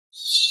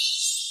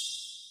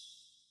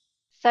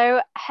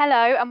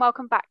Hello and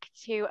welcome back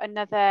to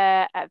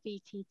another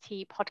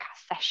VTT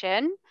podcast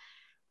session.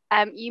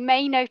 You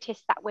may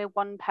notice that we're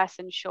one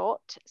person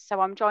short,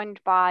 so I'm joined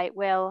by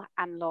Will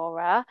and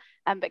Laura,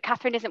 but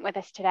Catherine isn't with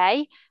us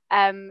today.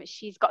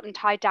 She's gotten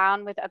tied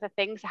down with other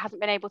things, so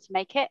hasn't been able to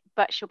make it,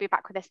 but she'll be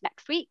back with us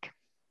next week.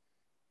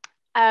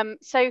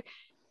 So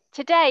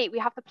today we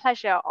have the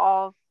pleasure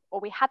of, or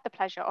we had the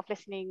pleasure of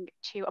listening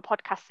to a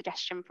podcast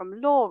suggestion from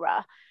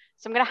Laura.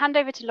 So I'm going to hand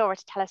over to Laura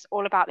to tell us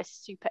all about this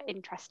super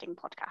interesting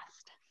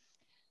podcast.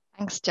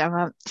 Thanks,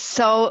 Gemma.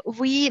 So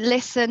we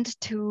listened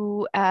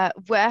to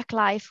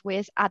WorkLife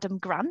with Adam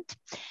Grant,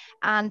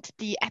 and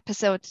the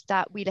episode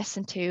that we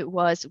listened to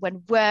was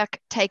When Work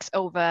Takes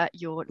Over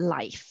Your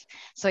Life.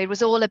 So it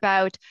was all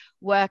about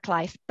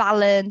work-life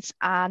balance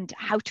and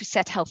how to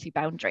set healthy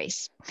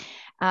boundaries.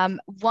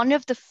 One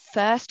of the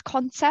first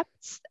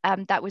concepts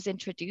that was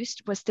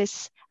introduced was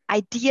this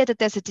idea that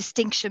there's a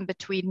distinction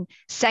between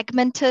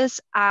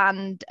segmenters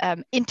and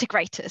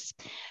integrators.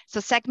 So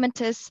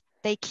segmenters,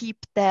 they keep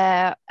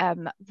their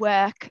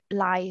work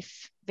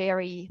life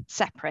very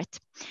separate,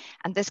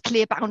 and there's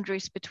clear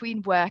boundaries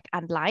between work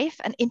and life.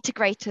 And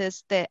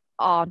integrators, there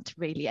aren't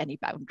really any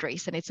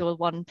boundaries, and it's all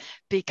one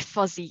big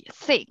fuzzy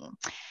thing.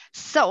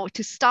 So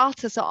to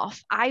start us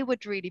off, I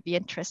would really be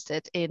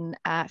interested in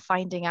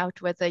finding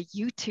out whether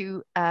you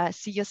two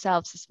see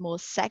yourselves as more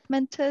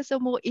segmenters or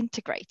more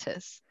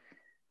integrators.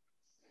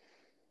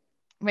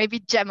 Maybe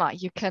Gemma,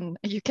 you can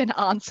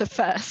answer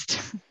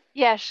first.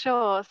 Yeah,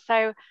 sure.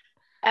 So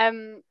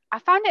I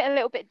found it a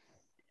little bit,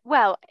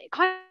 well, it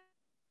kind of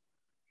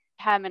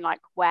determine like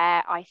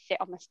where I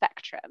sit on the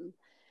spectrum.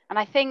 And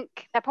I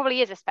think there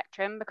probably is a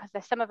spectrum because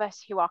there's some of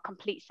us who are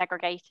complete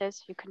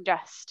segregators who can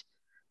just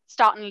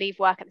start and leave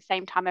work at the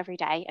same time every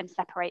day and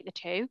separate the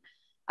two.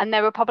 And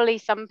there are probably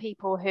some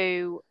people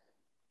who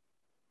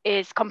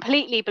is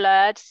completely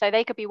blurred. So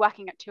they could be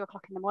working at 2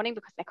 o'clock in the morning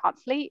because they can't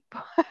sleep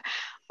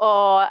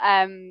or,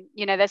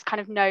 there's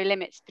kind of no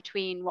limits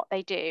between what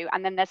they do.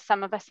 And then there's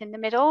some of us in the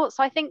middle.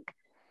 So I think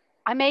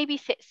I maybe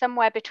sit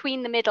somewhere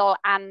between the middle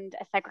and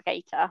a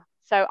segregator.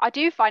 So I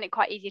do find it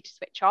quite easy to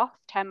switch off,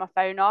 turn my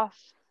phone off,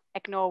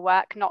 ignore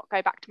work, not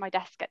go back to my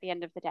desk at the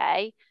end of the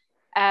day.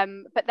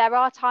 But there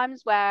are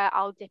times where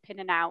I'll dip in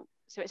and out.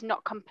 So it's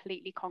not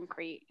completely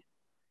concrete.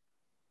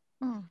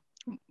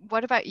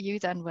 What about you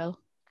then, Will?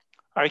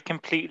 I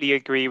completely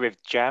agree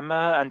with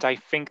Gemma, and I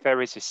think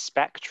there is a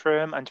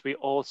spectrum and we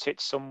all sit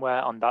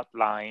somewhere on that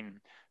line.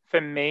 For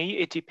me,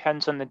 it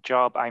depends on the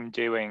job I'm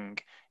doing.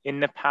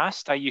 In the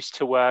past, I used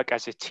to work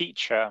as a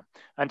teacher,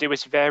 and it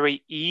was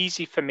very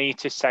easy for me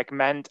to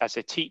segment as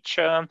a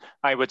teacher.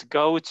 I would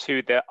go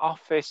to the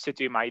office to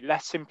do my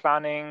lesson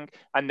planning,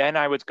 and then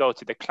I would go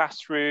to the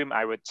classroom,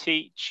 I would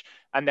teach,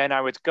 and then I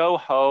would go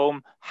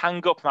home,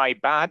 hang up my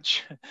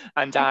badge,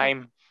 and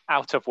I'm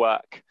out of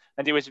work.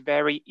 And it was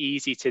very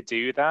easy to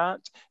do that.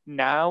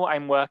 Now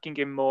I'm working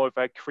in more of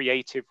a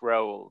creative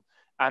role.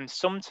 And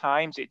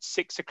sometimes it's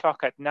 6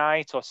 o'clock at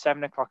night or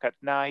 7 o'clock at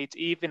night,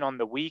 even on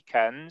the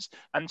weekends.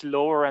 And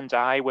Laura and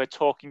I were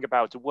talking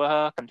about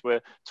work and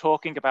we're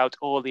talking about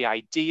all the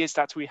ideas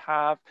that we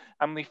have.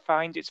 And we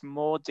find it's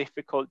more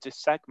difficult to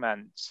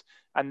segment.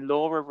 And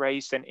Laura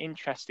raised an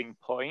interesting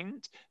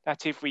point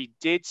that if we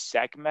did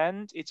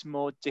segment, it's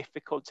more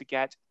difficult to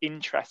get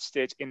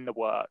interested in the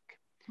work.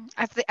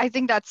 I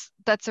think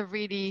that's a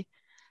really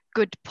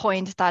good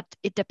point, that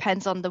it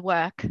depends on the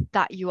work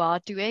that you are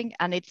doing.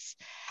 And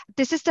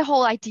this is the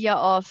whole idea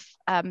of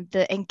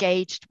the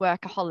engaged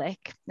workaholic.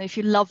 If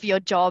you love your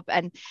job,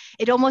 and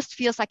it almost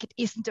feels like it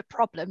isn't a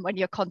problem when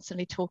you're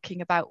constantly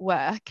talking about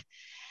work.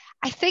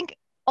 I think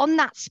on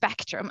that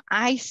spectrum,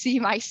 I see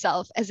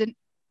myself as an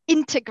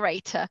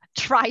integrator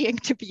trying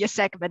to be a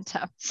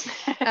segmenter.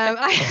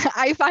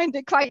 I find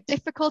it quite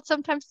difficult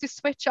sometimes to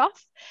switch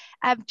off,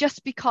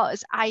 just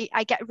because I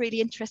get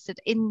really interested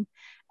in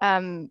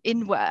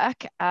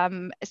work,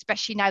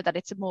 especially now that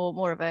it's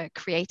more of a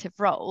creative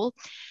role.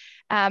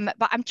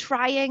 But I'm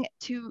trying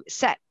to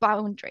set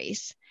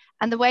boundaries.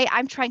 And the way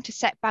I'm trying to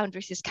set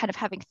boundaries is kind of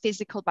having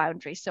physical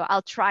boundaries. So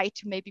I'll try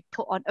to maybe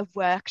put on a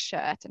work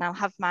shirt, and I'll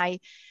have my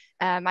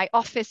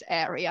office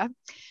area.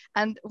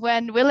 And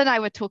when Will and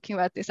I were talking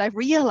about this, I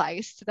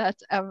realized that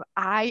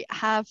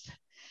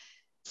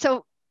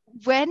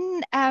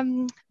when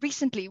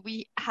recently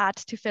we had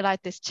to fill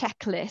out this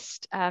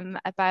checklist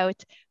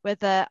about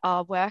whether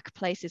our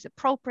workplace is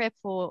appropriate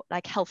for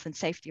like health and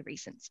safety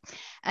reasons.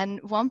 And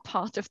one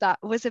part of that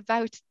was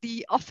about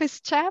the office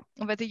chair,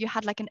 whether you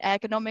had like an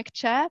ergonomic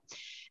chair.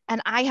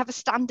 And I have a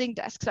standing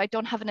desk, so I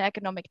don't have an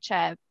ergonomic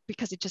chair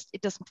because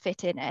it doesn't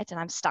fit in it, and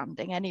I'm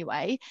standing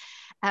anyway.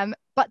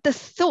 But the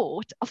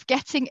thought of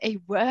getting a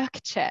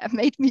work chair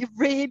made me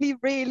really,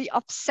 really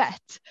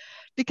upset,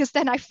 because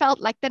then I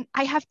felt like then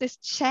I have this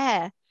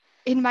chair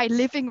in my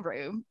living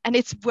room and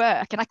it's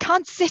work, and I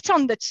can't sit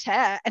on the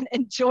chair and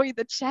enjoy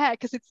the chair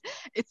because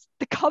it's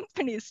the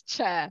company's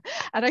chair.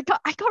 And I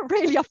got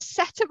really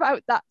upset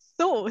about that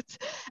thought,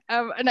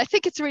 and I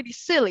think it's really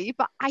silly,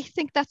 but I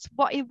think that's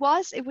what it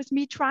was. It was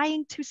me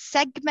trying to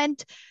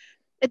segment,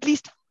 at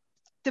least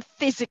the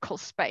physical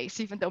space,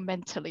 even though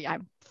mentally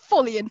I'm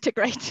fully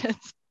integrated.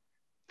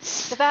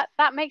 So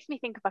that makes me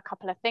think of a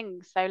couple of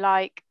things. So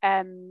like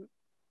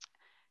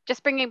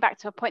just bringing back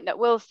to a point that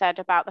Will said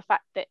about the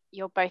fact that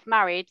you're both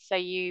married, so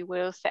you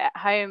will sit at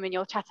home and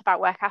you'll chat about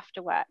work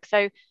after work.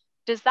 So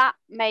does that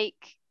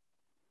make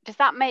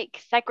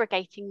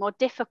segregating more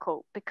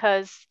difficult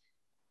because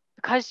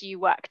you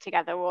work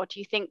together, or do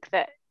you think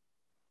that,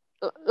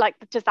 like,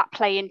 does that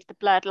play into the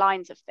blurred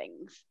lines of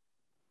things?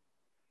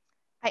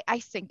 I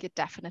think it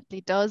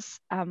definitely does.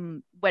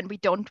 When we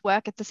don't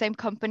work at the same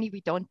company,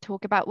 we don't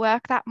talk about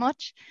work that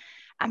much.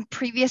 And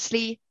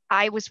previously,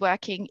 I was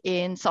working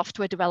in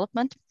software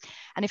development,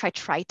 and if I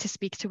tried to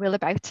speak to Will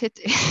about it,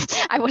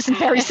 I wasn't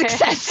very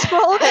successful.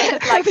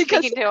 It's like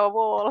speaking to a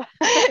wall.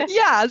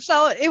 Yeah,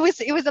 so it was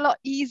a lot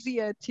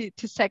easier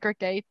to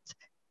segregate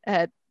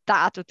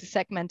that, or to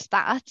segment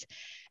that.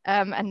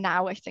 And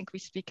now I think we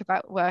speak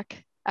about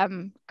work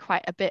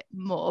quite a bit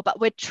more, but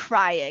we're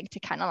trying to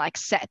kind of like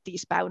set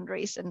these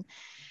boundaries, and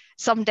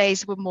some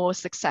days we're more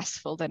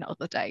successful than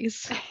other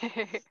days.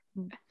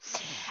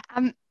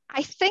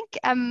 I think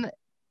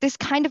this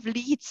kind of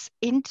leads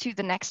into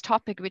the next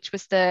topic, which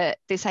was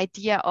this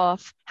idea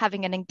of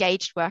having an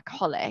engaged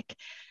workaholic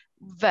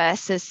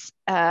versus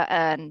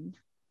an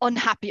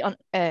unhappy,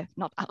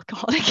 not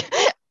alcoholic,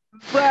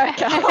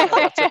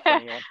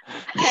 workaholic.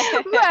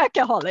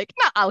 Workaholic,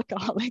 not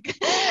alcoholic.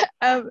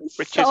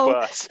 Which is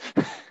worse.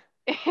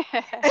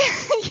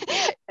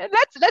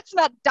 Let's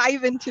not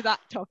dive into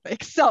that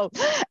topic. So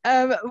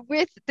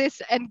with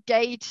this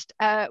engaged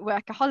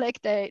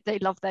workaholic, they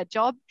love their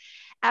job.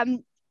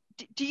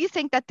 Do you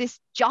think that this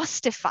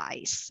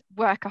justifies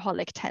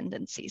workaholic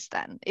tendencies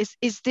then? Is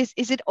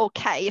it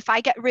okay if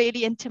I get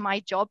really into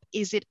my job?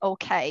 Is it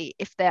okay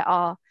if there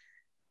are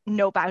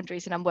no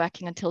boundaries and I'm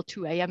working until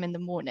 2 a.m. in the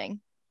morning?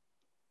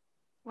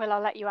 Well,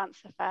 I'll let you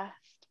answer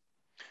first.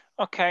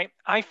 Okay,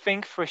 I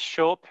think for a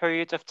short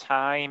period of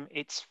time,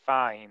 it's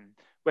fine.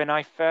 When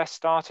I first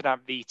started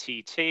at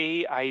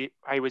VTT,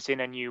 I was in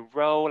a new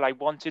role. I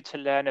wanted to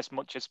learn as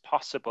much as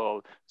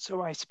possible.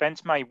 So I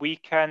spent my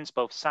weekends,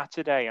 both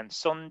Saturday and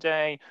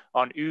Sunday,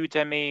 on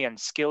Udemy and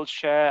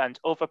Skillshare and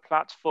other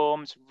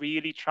platforms,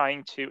 really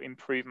trying to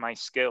improve my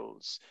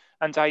skills.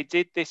 And I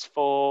did this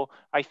for,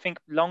 I think,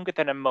 longer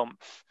than a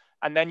month.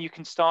 And then you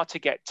can start to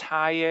get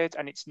tired,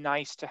 and it's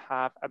nice to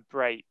have a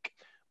break.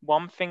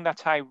 One thing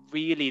that I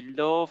really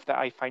love, that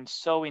I find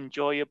so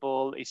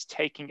enjoyable, is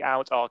taking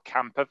out our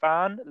camper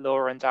van.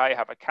 Laura and I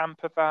have a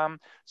camper van.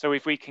 So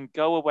if we can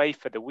go away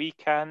for the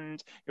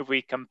weekend, if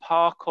we can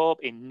park up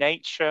in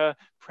nature,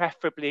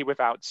 preferably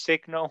without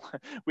signal,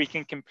 we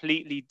can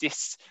completely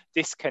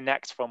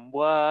disconnect from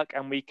work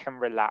and we can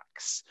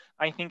relax.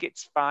 I think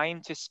it's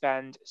fine to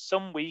spend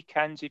some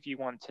weekends if you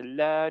want to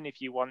learn,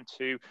 if you want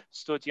to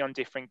study on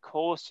different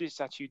courses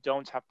that you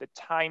don't have the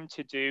time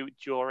to do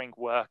during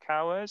work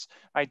hours.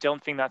 I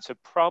don't think that's a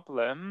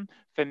problem.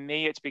 For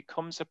me, it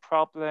becomes a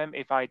problem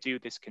if I do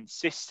this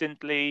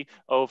consistently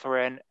over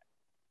an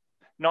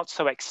not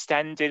so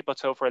extended,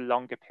 but over a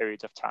longer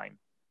period of time.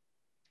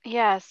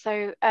 Yeah,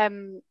 so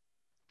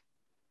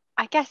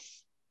I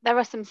guess there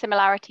are some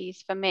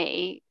similarities for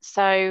me.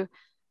 So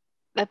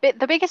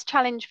the biggest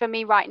challenge for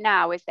me right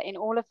now is that in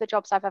all of the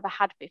jobs I've ever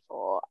had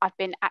before, I've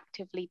been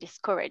actively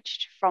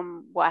discouraged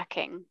from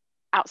working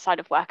outside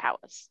of work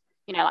hours,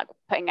 you know, like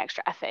putting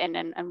extra effort in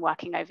and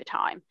working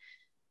overtime.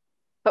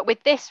 But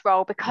with this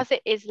role, because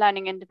it is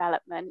learning and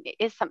development, it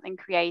is something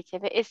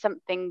creative, it is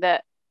something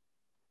that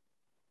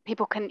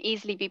people can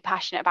easily be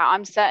passionate about.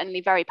 I'm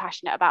certainly very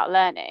passionate about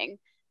learning.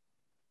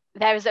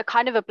 There is a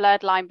kind of a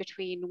blurred line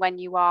between when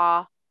you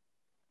are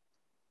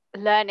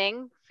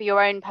learning for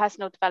your own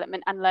personal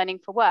development and learning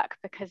for work,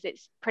 because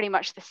it's pretty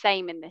much the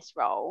same in this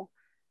role.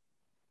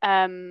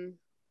 But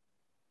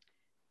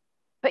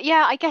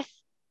yeah, I guess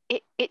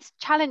it's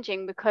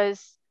challenging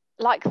because,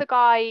 like the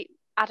guy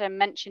Adam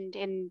mentioned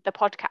in the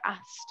podcast,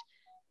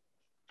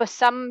 for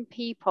some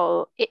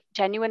people, it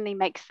genuinely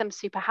makes them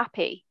super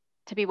happy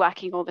to be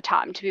working all the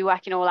time, to be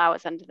working all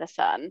hours under the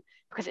sun,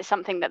 because it's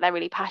something that they're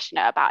really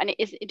passionate about. And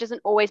it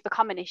doesn't always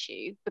become an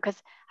issue, because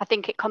I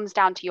think it comes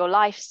down to your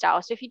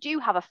lifestyle. So if you do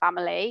have a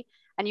family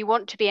and you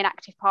want to be an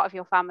active part of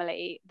your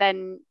family,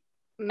 then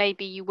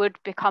maybe you would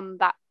become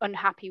that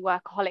unhappy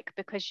workaholic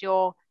because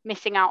you're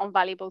missing out on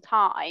valuable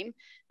time.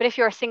 But if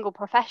you're a single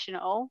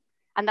professional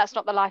and that's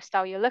not the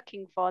lifestyle you're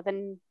looking for,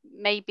 then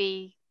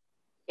maybe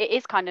it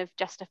is kind of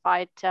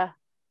justified to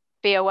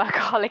be a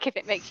workaholic if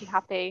it makes you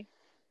happy.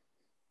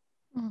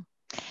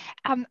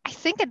 I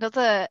think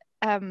another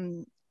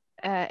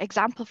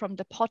example from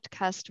the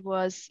podcast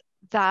was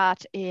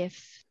that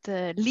if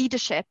the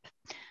leadership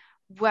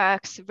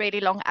works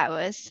really long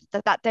hours,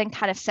 that then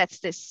kind of sets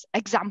this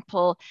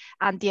example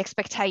and the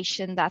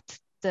expectation that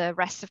the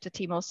rest of the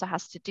team also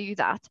has to do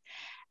that.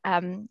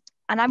 And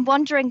I'm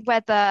wondering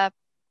whether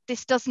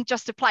this doesn't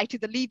just apply to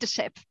the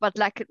leadership, but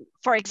like,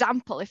 for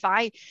example, if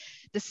I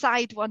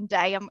decide one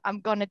day I'm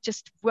going to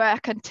just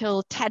work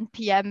until 10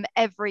 p.m.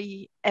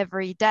 every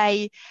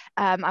day,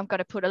 I'm going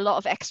to put a lot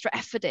of extra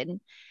effort in.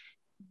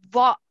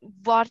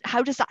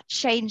 how does that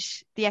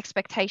change the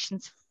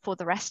expectations for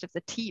the rest of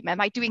the team?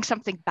 Am I doing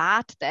something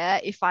bad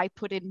there if I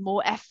put in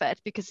more effort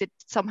because it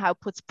somehow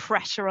puts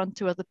pressure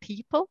onto other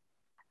people?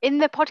 In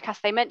the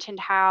podcast, they mentioned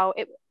how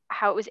it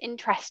was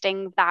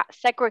interesting that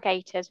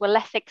segregators were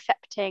less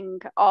accepting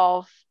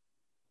of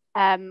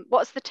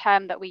what's the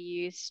term that we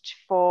used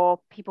for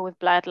people with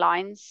blurred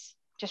lines?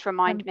 Just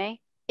remind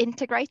me.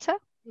 Integrator?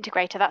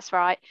 Integrator, that's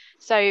right.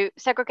 So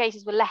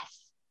segregators were less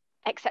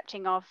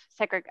accepting of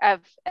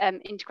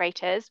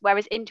integrators,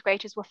 whereas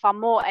integrators were far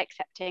more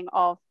accepting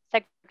of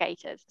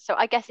segregators. So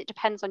I guess it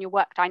depends on your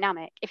work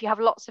dynamic. If you have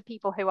lots of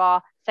people who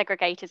are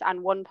segregators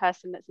and one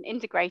person that's an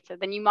integrator,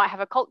 then you might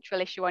have a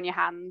cultural issue on your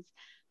hands.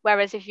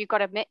 Whereas if you've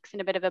got a mix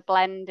and a bit of a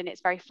blend and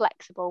it's very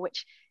flexible,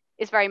 which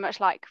is very much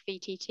like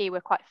VTT,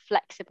 we're quite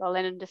flexible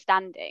and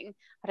understanding,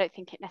 I don't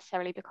think it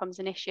necessarily becomes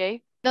an issue.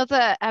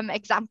 Another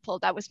example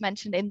that was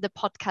mentioned in the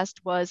podcast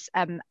was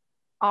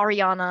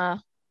Arianne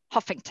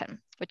Huffington,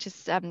 which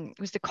is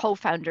was the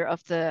co-founder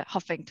of the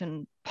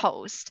Huffington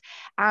Post,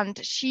 and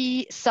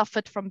she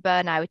suffered from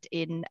burnout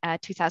in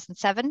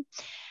 2007,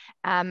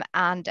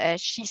 and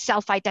she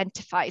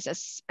self-identifies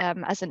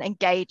as an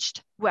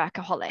engaged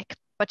workaholic.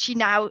 But she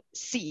now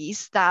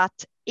sees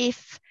that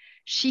if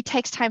she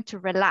takes time to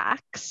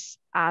relax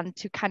and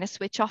to kind of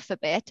switch off a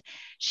bit,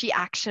 she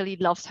actually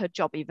loves her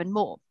job even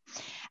more.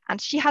 And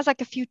she has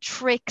like a few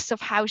tricks of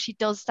how she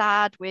does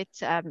that with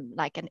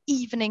like an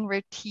evening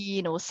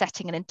routine or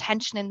setting an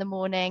intention in the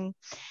morning.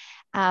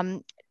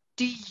 Do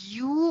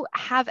you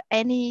have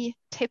any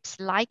tips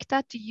like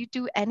that? Do you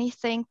do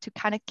anything to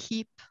kind of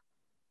keep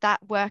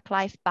that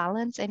work-life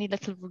balance? Any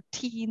little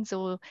routines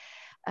or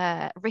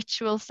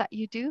rituals that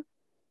you do?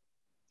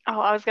 Oh,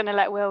 I was going to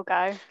let Will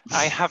go.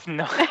 I have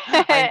not.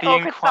 I'm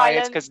being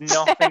quiet because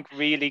nothing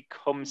really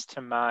comes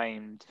to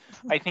mind.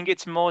 I think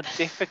it's more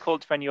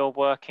difficult when you're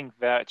working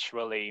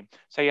virtually.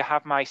 So you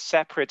have my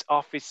separate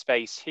office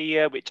space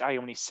here, which I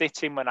only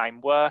sit in when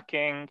I'm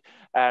working.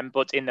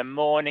 But in the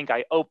morning,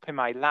 I open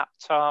my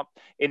laptop.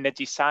 In the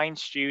design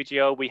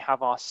studio, we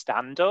have our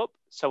stand-up.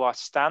 So our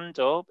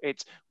stand-up,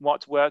 it's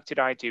what work did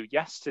I do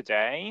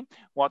yesterday?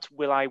 What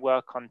will I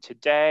work on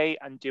today?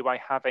 And do I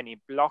have any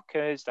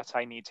blockers that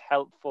I need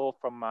help for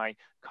from my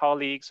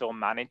colleagues or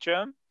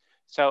manager?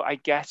 So I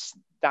guess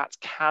that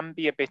can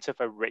be a bit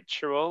of a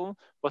ritual,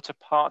 but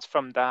apart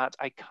from that,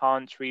 I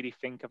can't really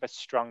think of a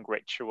strong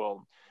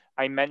ritual.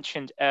 I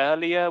mentioned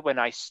earlier when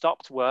I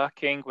stopped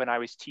working, when I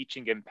was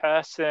teaching in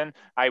person,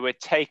 I would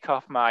take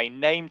off my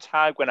name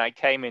tag when I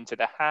came into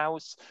the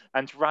house,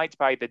 and right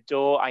by the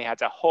door, I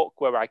had a hook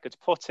where I could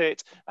put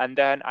it, and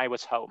then I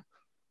was home.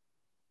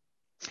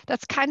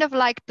 That's kind of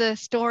like the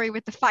story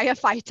with the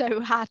firefighter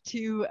who had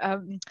to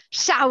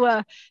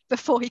shower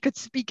before he could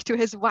speak to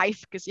his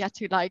wife because he had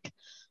to like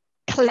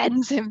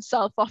cleanse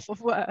himself off of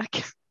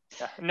work.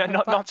 Yeah.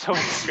 Not so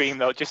extreme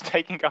though, just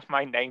taking off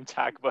my name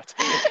tag, but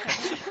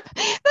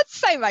that's the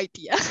same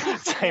idea.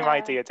 Same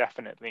idea,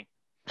 definitely.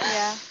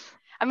 Yeah,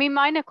 I mean,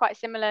 mine are quite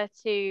similar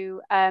to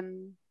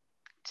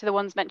the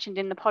ones mentioned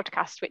in the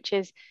podcast, which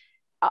is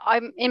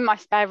I'm in my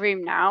spare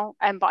room now,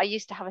 but I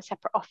used to have a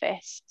separate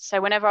office. So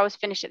whenever I was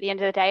finished at the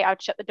end of the day, I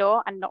would shut the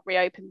door and not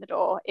reopen the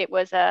door. It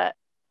was a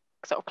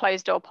sort of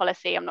closed door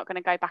policy. I'm not going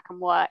to go back and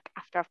work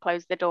after I've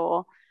closed the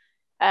door.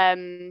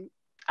 I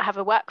have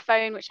a work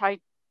phone, which I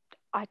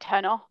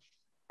turn off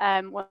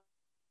my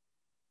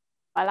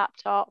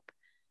laptop.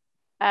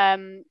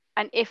 And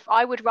if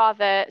I would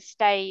rather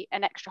stay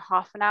an extra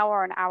half an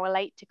hour or an hour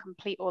late to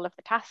complete all of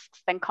the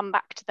tasks, then come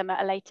back to them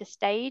at a later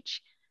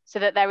stage, so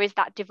that there is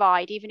that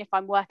divide. Even if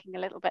I'm working a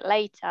little bit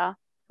later,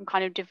 I'm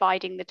kind of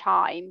dividing the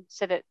time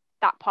so that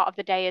that part of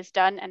the day is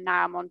done. And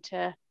now I'm on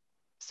to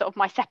sort of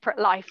my separate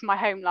life, my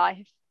home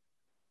life.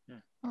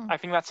 I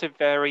think that's a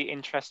very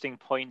interesting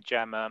point,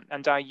 Gemma.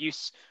 And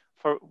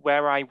for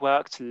where I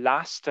worked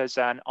last as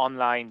an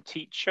online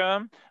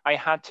teacher, I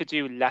had to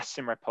do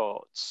lesson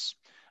reports.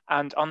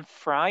 And on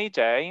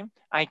Friday,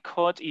 I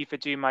could either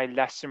do my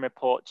lesson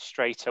report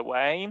straight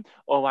away,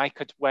 or I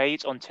could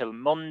wait until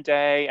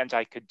Monday and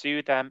I could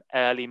do them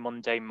early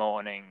Monday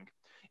morning.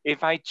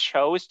 If I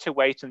chose to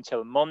wait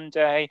until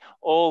Monday,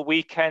 all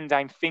weekend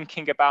I'm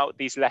thinking about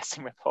these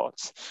lesson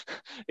reports.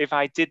 If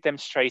I did them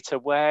straight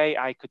away,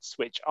 I could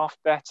switch off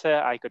better,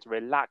 I could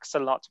relax a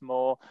lot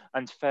more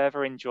and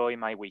further enjoy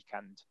my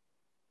weekend.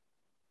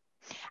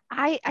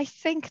 I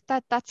think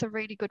that's a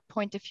really good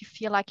point. If you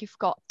feel like you've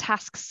got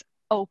tasks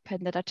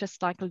open that are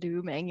just like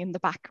looming in the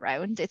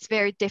background, it's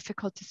very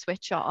difficult to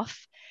switch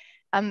off.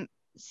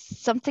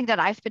 Something that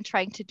I've been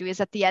trying to do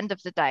is at the end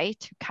of the day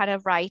to kind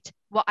of write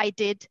what I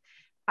did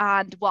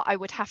and what I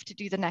would have to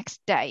do the next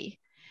day.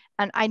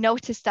 And I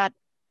noticed that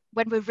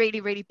when we're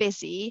really, really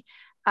busy,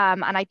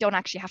 and I don't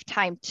actually have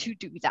time to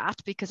do that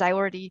because I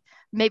already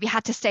maybe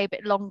had to stay a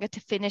bit longer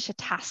to finish a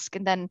task,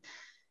 and then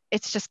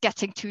it's just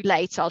getting too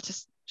late, so I'll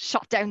just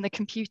shut down the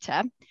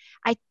computer.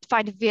 I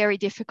find it very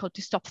difficult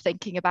to stop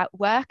thinking about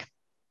work.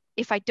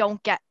 if I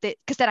don't get it,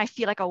 because then I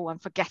feel like, oh, I'm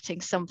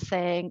forgetting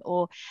something,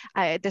 or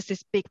there's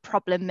this big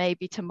problem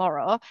maybe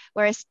tomorrow.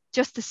 Whereas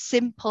just the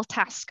simple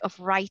task of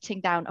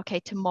writing down, okay,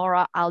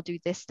 tomorrow I'll do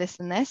this, this,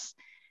 and this,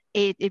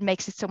 it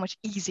makes it so much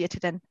easier to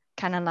then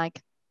kind of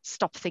like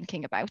stop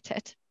thinking about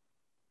it.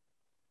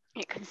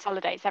 It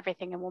consolidates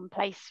everything in one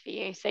place for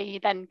you, so you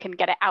then can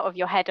get it out of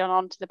your head and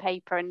onto the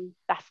paper, and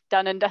that's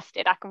done and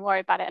dusted. I can worry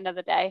about it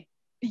another day.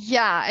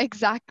 Yeah,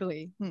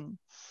 exactly.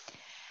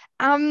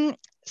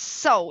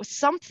 So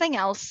something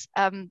else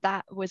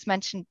that was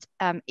mentioned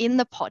in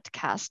the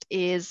podcast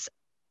is,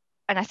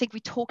 and I think we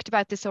talked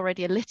about this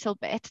already a little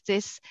bit,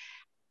 this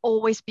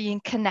always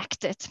being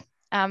connected.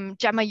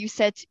 Gemma, you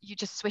said you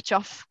just switch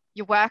off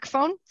your work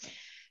phone.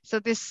 So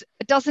this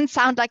doesn't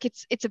sound like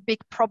it's a big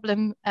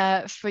problem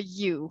for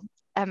you.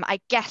 I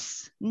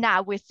guess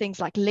now with things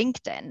like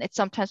LinkedIn, it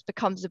sometimes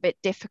becomes a bit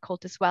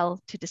difficult as well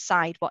to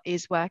decide what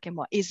is work and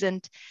what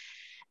isn't.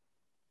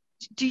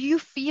 Do you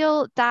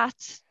feel that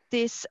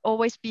this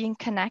always being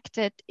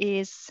connected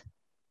is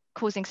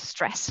causing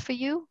stress for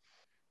you?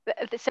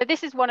 So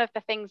this is one of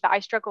the things that I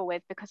struggle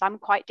with, because I'm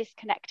quite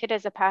disconnected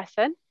as a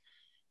person.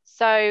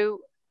 So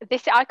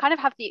I kind of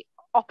have the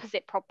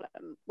opposite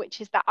problem,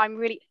 which is that I'm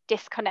really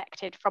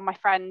disconnected from my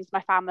friends,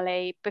 my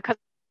family, because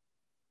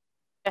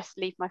I just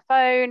leave my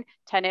phone,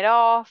 turn it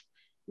off,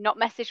 not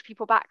message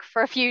people back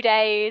for a few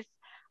days.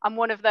 I'm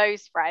one of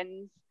those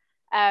friends.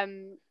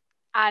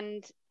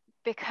 And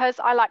because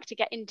I like to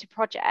get into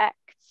projects,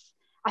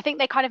 I think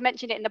they kind of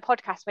mentioned it in the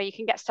podcast, where you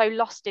can get so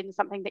lost in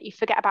something that you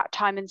forget about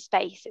time and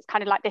space. It's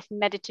kind of like this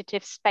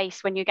meditative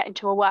space when you get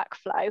into a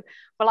workflow.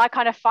 Well, I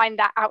kind of find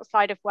that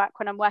outside of work,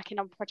 when I'm working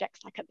on projects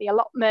like at the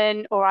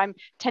allotment, or I'm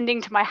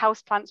tending to my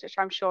houseplants, which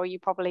I'm sure you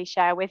probably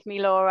share with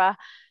me, Laura.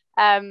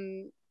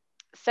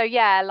 So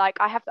yeah, like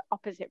I have the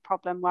opposite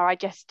problem, where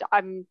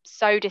I'm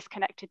so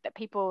disconnected that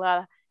people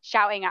are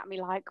shouting at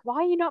me like, why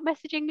are you not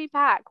messaging me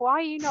back? Why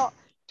are you not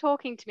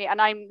talking to me?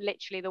 And I'm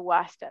literally the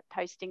worst at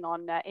posting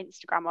on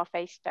Instagram or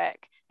Facebook.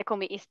 They call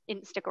me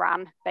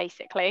Instagram,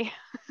 basically.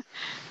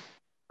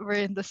 We're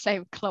in the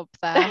same club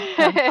there.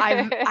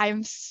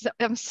 I'm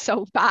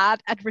so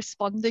bad at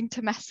responding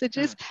to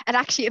messages, and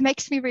actually it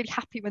makes me really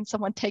happy when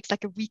someone takes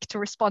like a week to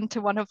respond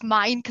to one of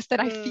mine, because then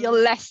I feel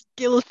less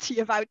guilty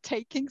about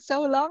taking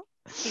so long.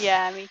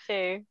 Yeah, me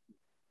too.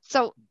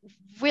 So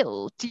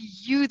Will, do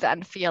you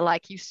then feel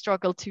like you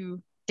struggle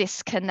to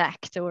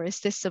disconnect, or is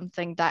this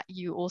something that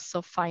you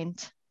also find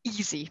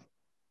easy?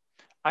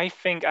 I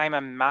think I'm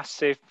a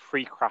massive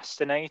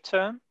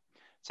procrastinator.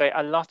 So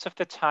a lot of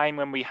the time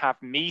when we have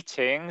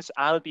meetings,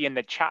 I'll be in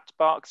the chat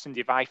box, and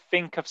if I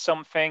think of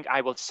something,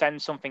 I will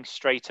send something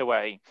straight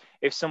away.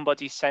 If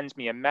somebody sends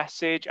me a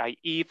message, I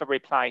either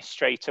reply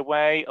straight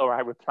away or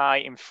I reply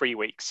in 3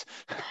 weeks.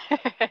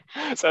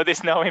 So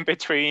there's no in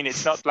between.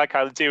 It's not like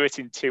I'll do it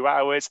in 2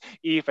 hours,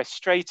 either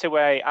straight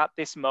away at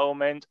this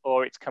moment,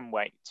 or it can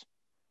wait.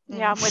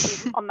 Yeah, I'm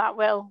with you on that,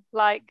 Will.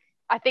 Like,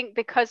 I think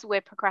because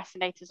we're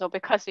procrastinators, or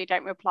because we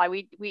don't reply,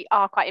 we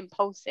are quite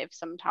impulsive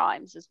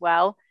sometimes as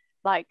well.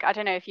 Like, I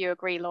don't know if you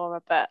agree,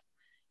 Laura, but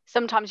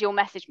sometimes you'll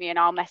message me and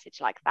I'll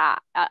message like that.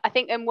 I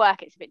think in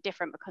work it's a bit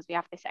different, because we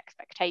have this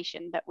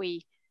expectation that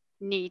we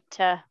need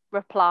to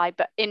reply.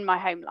 But in my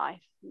home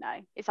life,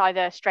 no, it's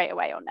either straight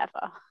away or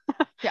never.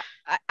 Yeah,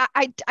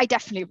 I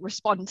definitely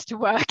respond to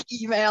work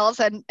emails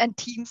and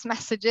Teams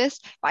messages.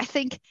 But I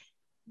think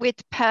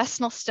with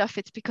personal stuff,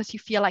 it's because you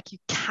feel like you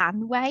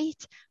can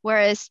wait.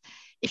 Whereas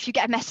if you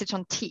get a message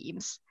on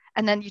Teams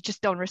and then you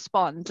just don't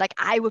respond, like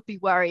I would be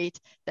worried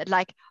that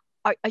like,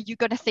 are you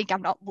going to think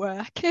I'm not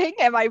working?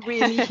 Am I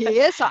really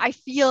here? So I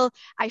feel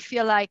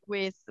like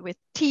with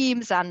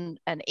Teams and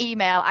an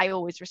email, I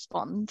always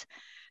respond.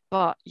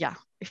 But yeah,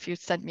 if you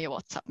send me a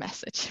WhatsApp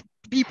message,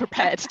 be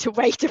prepared to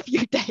wait a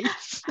few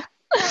days.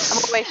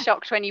 I'm always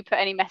shocked when you put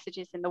any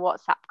messages in the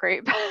WhatsApp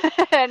group.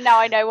 Now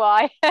I know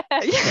why.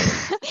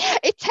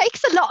 It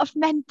takes a lot of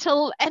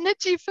mental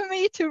energy for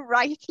me to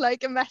write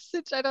like a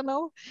message. I don't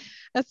know.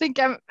 I think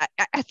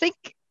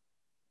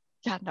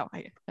yeah, no.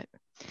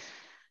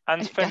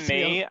 And for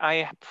me,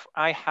 I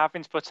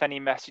haven't put any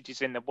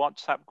messages in the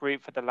WhatsApp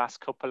group for the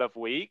last couple of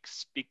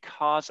weeks,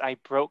 because I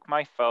broke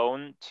my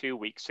phone 2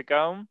 weeks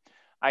ago.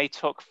 I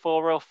took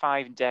 4 or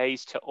 5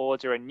 days to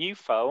order a new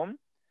phone,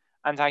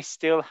 and I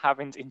still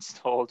haven't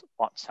installed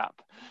WhatsApp.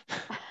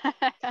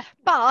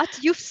 But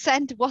you've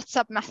sent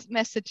WhatsApp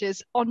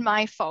messages on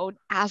my phone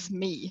as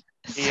me.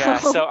 Yeah,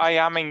 so I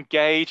am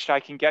engaged. I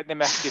can get the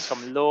messages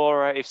from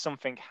Laura. If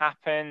something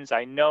happens,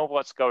 I know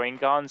what's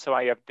going on. So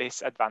I have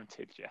this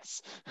advantage,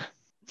 yes.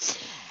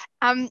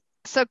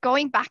 So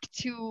going back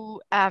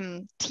to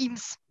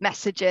Teams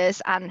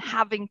messages and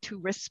having to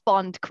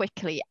respond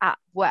quickly at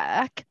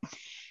work,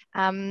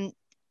 do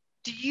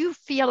you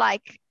feel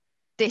like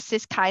this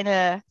is kind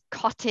of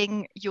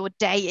cutting your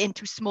day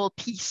into small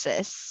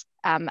pieces?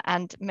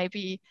 And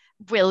maybe,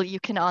 Will, you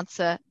can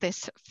answer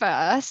this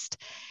first.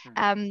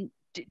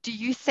 Do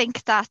you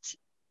think that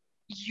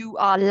you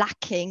are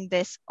lacking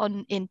this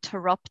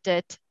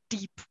uninterrupted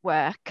deep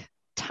work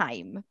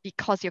time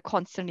because you're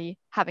constantly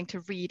having to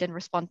read and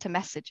respond to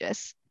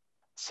messages?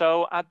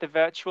 So at the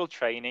virtual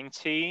training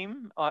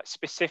team,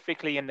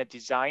 specifically in the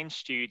design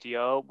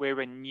studio, we're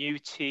a new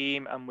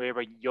team and we're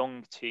a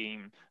young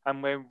team.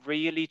 And we're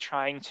really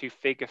trying to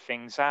figure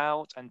things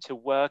out and to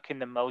work in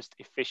the most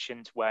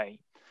efficient way.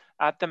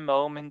 At the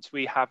moment,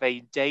 we have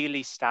a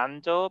daily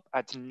stand-up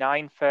at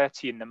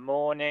 9:30 in the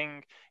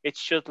morning. It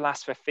should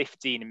last for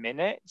 15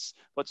 minutes,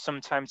 but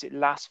sometimes it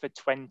lasts for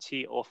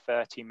 20 or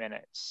 30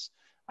 minutes.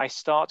 I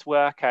start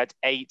work at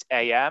 8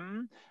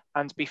 a.m.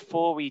 And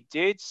before we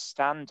did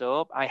stand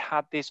up, I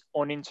had this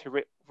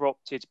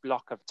uninterrupted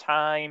block of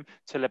time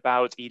till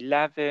about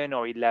 11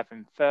 or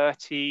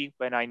 11:30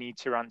 when I need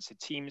to answer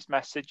Teams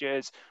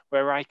messages,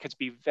 where I could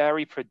be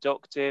very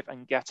productive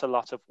and get a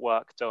lot of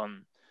work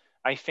done.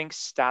 I think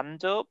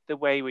stand up, the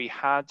way we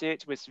had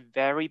it, was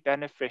very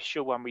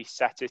beneficial when we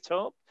set it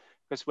up.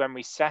 Because when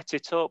we set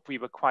it up, we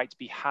were quite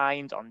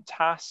behind on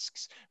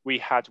tasks. We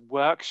had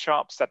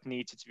workshops that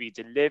needed to be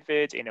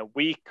delivered in a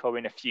week or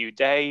in a few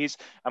days,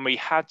 and we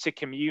had to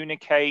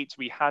communicate.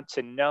 We had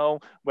to know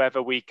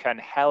whether we can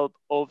help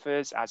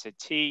others as a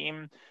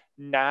team.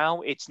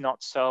 Now it's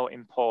not so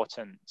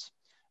important.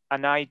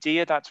 An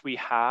idea that we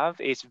have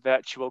is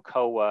virtual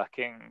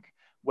co-working,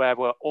 where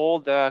we're all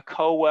there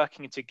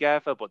co-working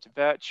together, but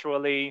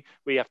virtually.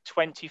 We have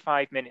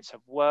 25 minutes of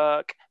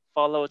work,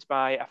 followed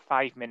by a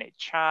 5-minute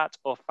chat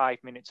or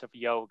 5 minutes of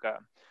yoga.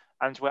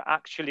 And we're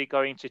actually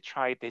going to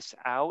try this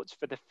out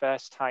for the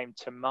first time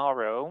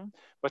tomorrow,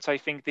 but I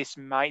think this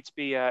might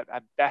be a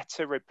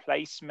better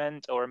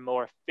replacement or a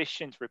more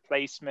efficient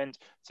replacement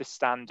to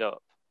stand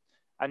up.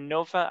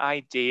 Another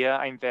idea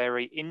I'm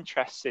very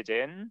interested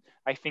in,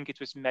 I think it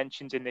was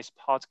mentioned in this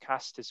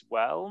podcast as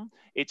well,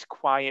 it's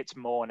quiet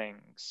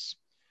mornings.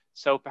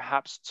 So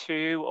perhaps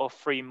 2 or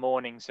 3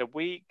 mornings a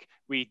week,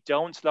 we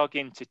don't log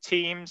into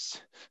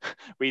Teams.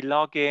 We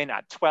log in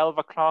at 12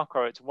 o'clock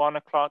or at 1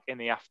 o'clock in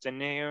the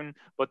afternoon,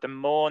 but the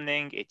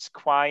morning it's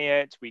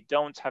quiet. We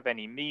don't have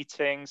any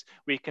meetings.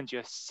 We can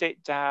just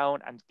sit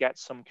down and get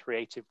some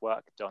creative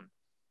work done.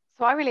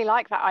 So I really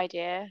like that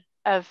idea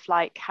of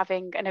like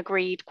having an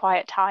agreed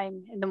quiet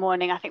time in the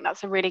morning. I think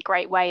that's a really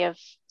great way of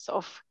sort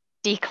of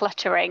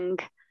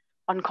decluttering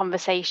on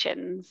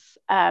conversations.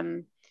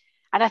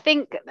 And I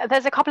think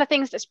there's a couple of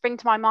things that spring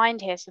to my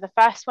mind here. So the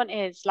first one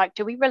is like,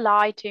 do we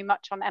rely too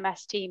much on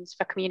MS Teams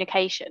for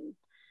communication?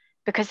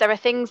 Because there are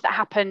things that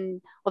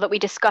happen or that we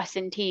discuss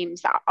in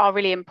Teams that are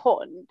really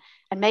important.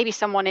 And maybe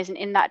someone isn't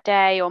in that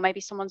day, or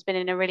maybe someone's been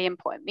in a really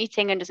important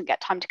meeting and doesn't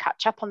get time to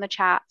catch up on the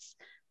chats.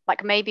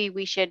 Like maybe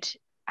we should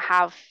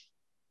have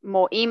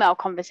more email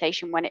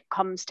conversation when it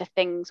comes to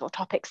things or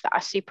topics that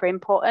are super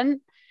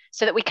important,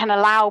 so that we can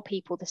allow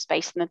people the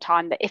space and the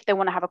time that if they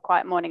want to have a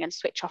quiet morning and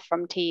switch off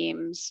from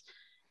Teams,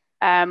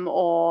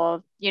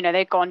 or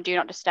they've gone do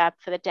not disturb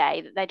for the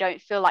day, that they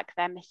don't feel like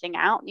they're missing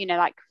out,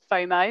 like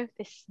FOMO,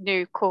 this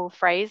new cool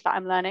phrase that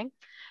I'm learning.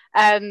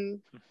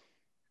 And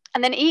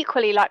then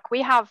equally, like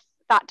we have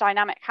that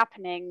dynamic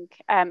happening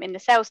in the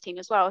sales team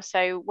as well.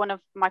 So one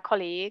of my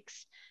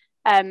colleagues,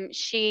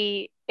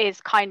 she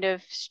is kind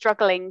of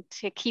struggling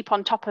to keep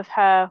on top of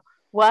her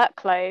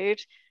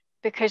workload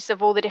because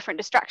of all the different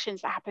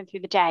distractions that happen through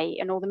the day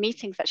and all the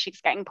meetings that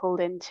she's getting pulled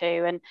into.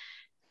 And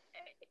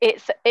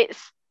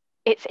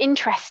it's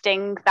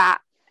interesting that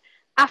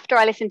after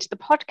I listened to the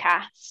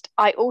podcast,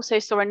 I also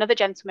saw another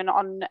gentleman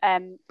on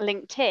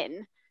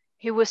LinkedIn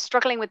who was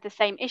struggling with the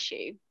same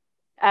issue.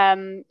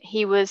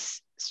 He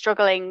was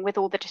struggling with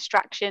all the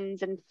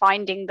distractions and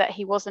finding that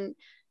he wasn't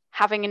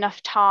having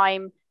enough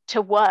time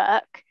to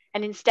work,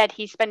 and instead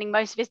he's spending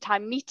most of his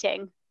time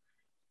meeting.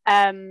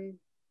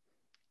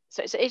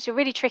 So it's a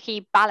really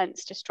tricky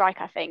balance to strike,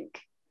 I think.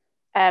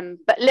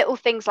 But little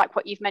things like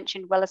what you've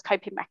mentioned, well as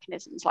coping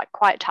mechanisms, like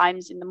quiet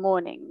times in the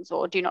mornings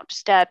or do not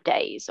disturb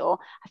days, or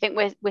I think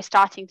we're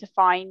starting to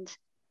find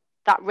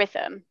that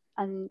rhythm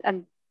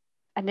and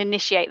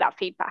initiate that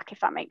feedback, if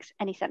that makes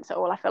any sense at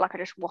all. I feel like I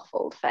just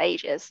waffled for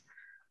ages.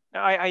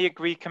 I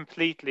agree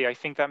completely. I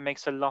think that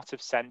makes a lot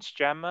of sense,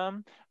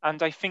 Gemma.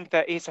 And I think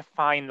there is a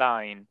fine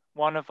line.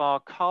 One of our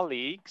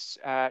colleagues,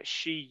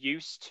 she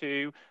used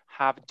to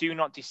have do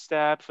not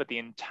disturb for the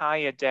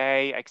entire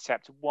day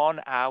except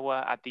 1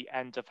 hour at the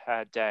end of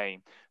her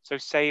day. So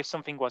say if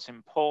something was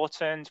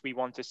important, we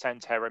want to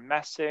send her a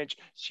message,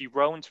 she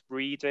won't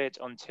read it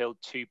until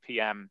 2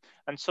 p.m.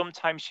 And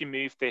sometimes she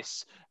moved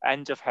this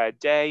end of her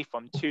day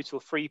from 2 till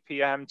 3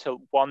 p.m.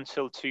 till 1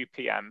 till 2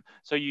 p.m.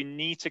 So you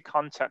need to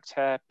contact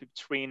her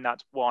between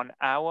that 1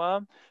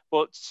 hour,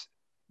 but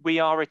we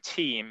are a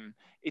team.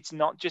 It's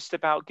not just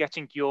about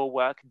getting your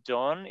work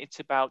done. It's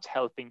about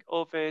helping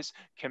others,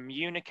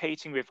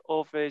 communicating with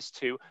others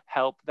to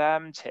help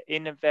them to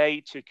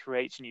innovate, to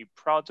create new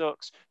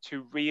products,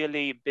 to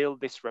really build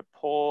this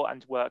rapport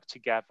and work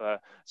together.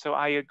 So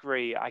I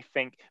agree. I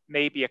think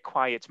maybe a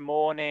quiet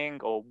morning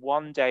or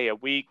 1 day a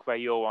week where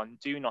you're on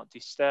do not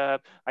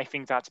disturb, I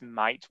think that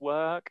might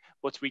work,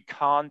 but we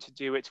can't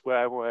do it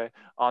where we're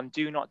on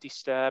do not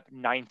disturb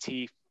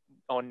 90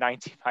 or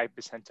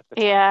 95% of the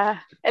time. Yeah,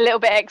 a little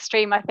bit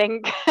extreme, I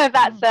think.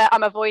 That's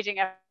I'm avoiding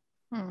it.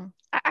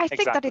 I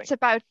think that it's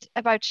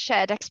about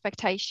shared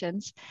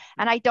expectations,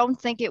 and I don't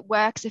think it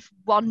works if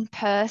one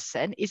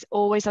person is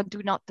always on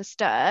do not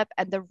disturb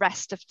and the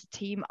rest of the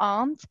team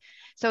aren't.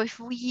 So if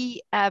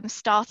we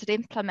started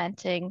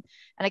implementing,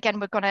 and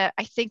again,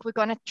 I think we're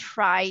gonna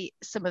try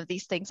some of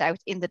these things out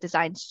in the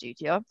design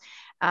studio,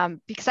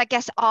 because I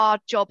guess our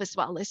job as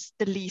well is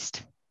the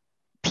least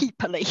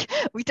peoply.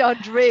 We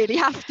don't really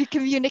have to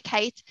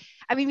communicate.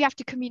 I mean, we have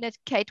to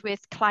communicate with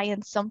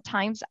clients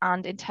sometimes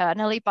and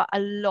internally, but a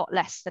lot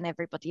less than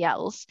everybody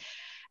else.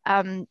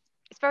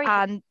 It's very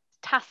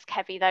task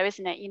heavy though,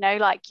 isn't it?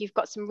 Like you've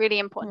got some really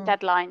important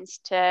deadlines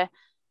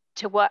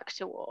to work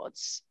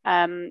towards.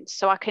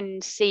 So I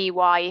can see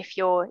why if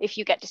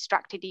you get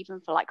distracted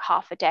even for like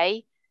half a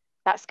day,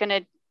 that's going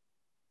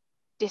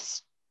to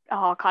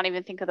I can't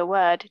even think of the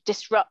word,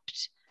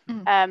 disrupt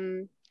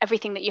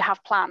everything that you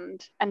have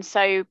planned. And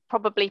so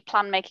probably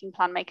plan making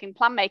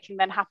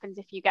then happens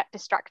if you get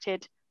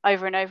distracted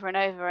over and over and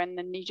over, and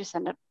then you just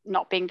end up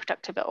not being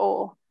productive at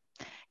all.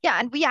 Yeah,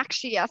 and we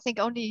actually, I think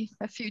only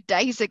a few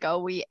days ago,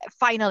 we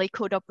finally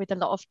caught up with a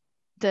lot of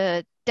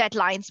the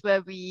deadlines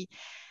where we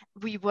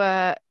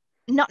were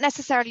not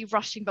necessarily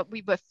rushing, but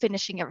we were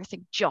finishing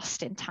everything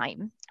just in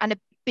time. And a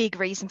big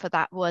reason for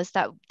that was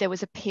that there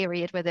was a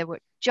period where there were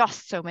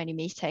just so many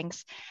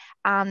meetings.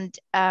 And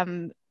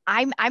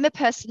I'm a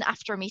person,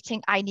 after a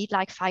meeting, I need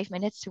like 5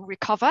 minutes to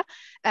recover.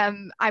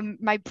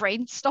 My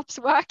brain stops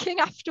working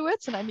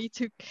afterwards, and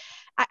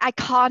I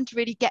can't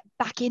really get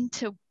back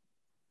into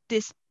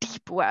this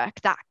deep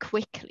work that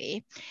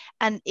quickly.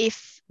 And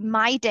if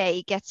my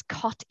day gets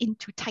cut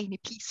into tiny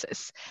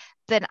pieces,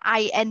 then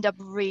I end up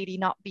really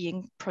not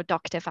being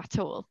productive at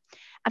all.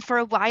 And for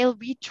a while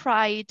we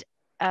tried,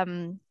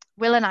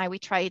 Will and we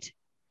tried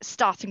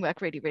starting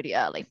work really, really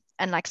early,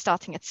 and like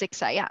starting at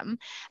 6 a.m.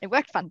 It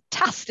worked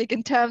fantastic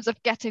in terms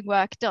of getting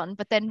work done.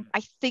 But then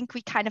I think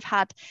we kind of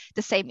had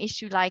the same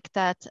issue like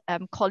that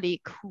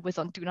colleague who was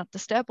on Do Not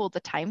Disturb all the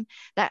time,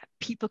 that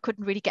people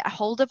couldn't really get a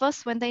hold of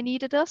us when they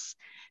needed us.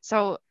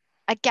 So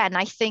again,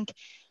 I think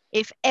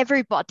if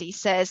everybody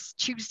says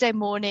Tuesday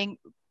morning,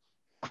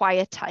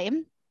 quiet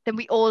time, then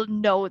we all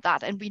know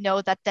that. And we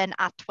know that then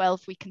at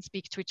 12 we can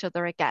speak to each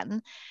other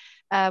again.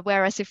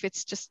 Whereas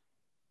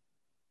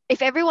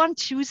if everyone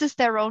chooses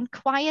their own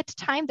quiet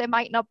time, there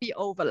might not be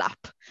overlap.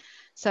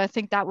 So I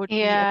think that would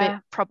be a bit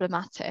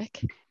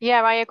problematic.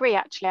 Yeah, I agree,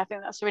 actually. I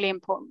think that's a really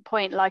important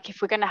point. Like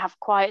if we're going to have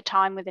quiet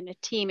time within a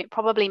team, it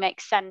probably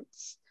makes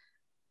sense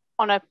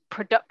on a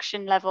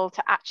production level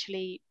to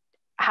actually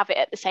have it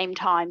at the same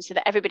time so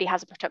that everybody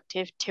has a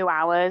productive 2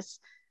 hours,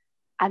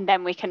 and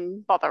then we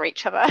can bother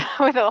each other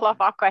with all of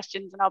our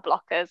questions and our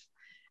blockers.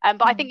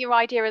 But I think your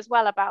idea as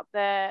well about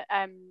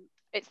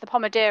it's the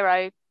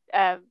Pomodoro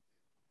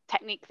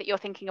technique that you're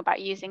thinking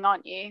about using,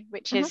 aren't you?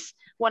 Which is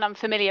one I'm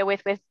familiar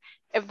with that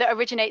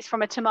originates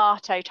from a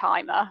tomato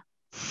timer.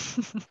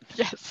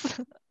 Yes.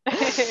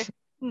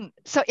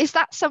 So is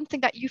that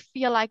something that you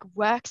feel like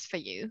works for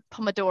you,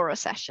 Pomodoro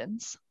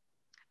sessions?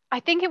 I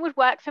think it would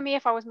work for me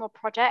if I was more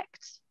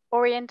project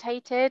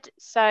orientated.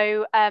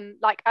 So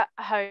like at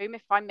home,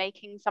 if I'm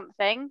making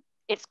something,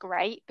 it's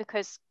great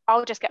because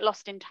I'll just get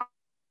lost in time,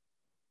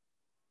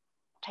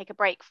 take a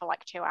break for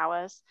like 2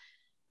 hours.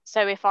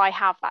 So if I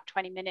have that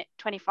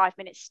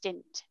 25-minute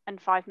stint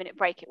and 5-minute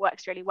break, it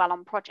works really well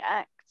on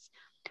projects.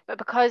 But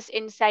because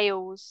in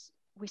sales,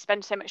 we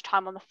spend so much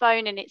time on the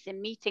phone and it's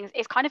in meetings,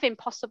 it's kind of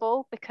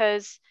impossible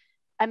because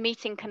a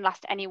meeting can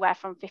last anywhere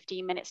from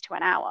 15 minutes to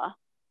an hour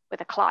with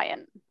a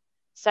client.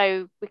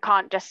 So we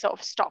can't just sort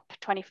of stop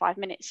 25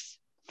 minutes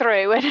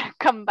through and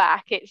come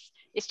back.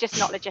 It's just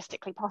not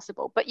logistically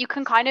possible. But you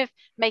can kind of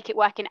make it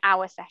work in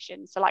hour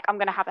sessions. So like I'm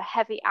going to have a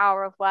heavy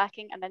hour of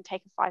working and then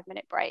take a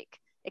 5-minute break.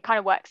 It kind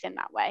of works in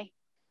that way.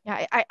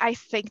 Yeah, I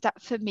think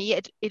that for me,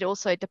 it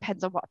also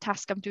depends on what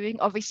task I'm doing.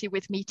 Obviously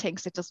with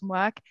meetings, it doesn't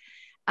work.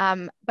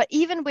 But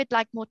even with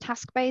like more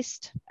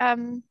task-based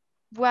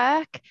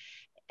work,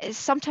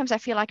 sometimes I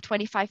feel like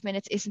 25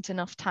 minutes isn't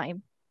enough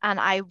time. And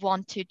I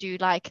want to do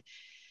like,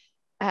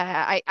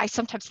 I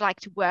sometimes like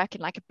to work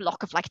in like a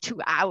block of like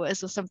 2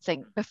 hours or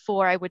something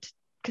before I would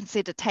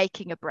consider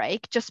taking a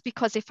break, just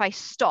because if I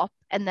stop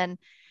and then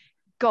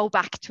go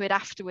back to it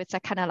afterwards, I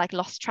kind of like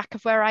lost track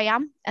of where I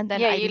am, and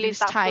then I you lose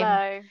that time.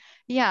 Flow.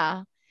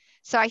 Yeah.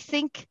 So I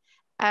think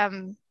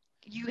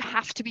you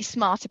have to be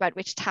smart about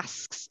which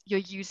tasks you're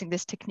using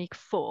this technique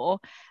for,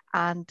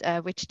 and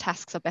which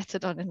tasks are better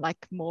done in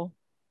like more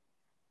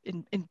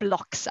in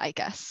blocks, I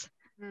guess.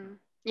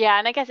 Yeah,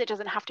 and I guess it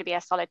doesn't have to be a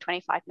solid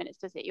 25 minutes,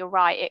 does it? You're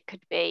right. It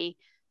could be,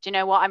 do you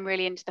know what? I'm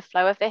really into the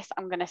flow of this.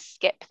 I'm going to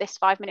skip this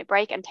 5-minute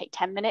break and take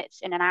 10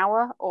 minutes in an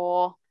hour,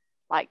 or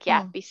like,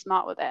 be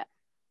smart with it.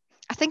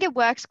 I think it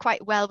works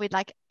quite well with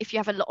like if you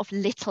have a lot of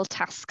little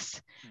tasks,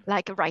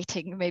 like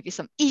writing maybe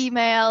some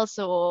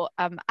emails, or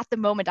at the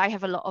moment I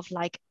have a lot of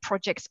like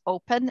projects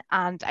open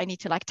and I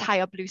need to like tie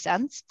up loose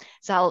ends.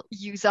 So I'll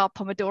use our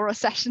Pomodoro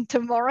session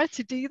tomorrow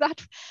to do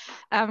that,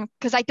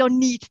 because I don't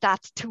need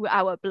that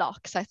 2-hour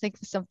block. So I think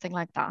for something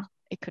like that,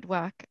 it could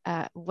work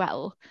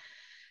well.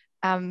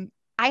 And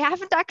I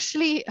haven't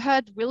actually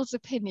heard Will's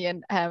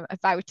opinion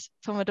about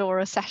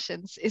Pomodoro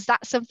sessions. Is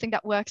that something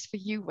that works for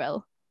you,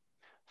 Will?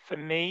 For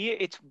me,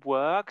 it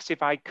works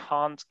if I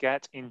can't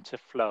get into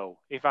flow.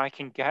 If I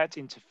can get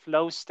into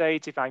flow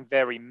state, if I'm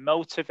very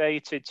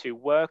motivated to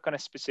work on a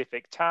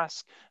specific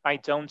task, I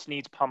don't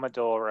need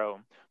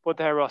Pomodoro. But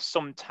there are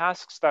some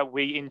tasks that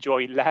we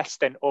enjoy less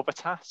than other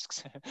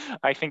tasks.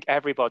 I think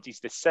everybody's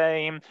the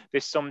same.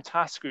 There's some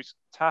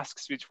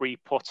tasks which we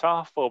put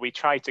off or we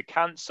try to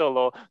cancel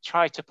or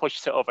try to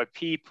push to other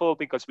people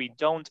because we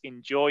don't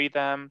enjoy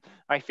them.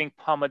 I think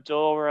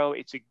Pomodoro,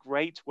 it's a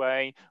great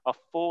way of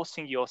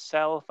forcing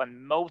yourself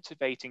and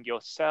motivating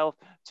yourself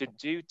to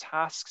do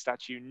tasks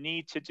that you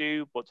need to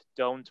do but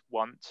don't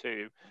want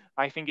to.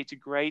 I think it's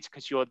great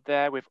because you're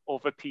there with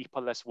other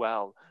people as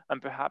well,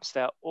 and perhaps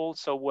they're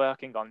also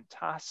working on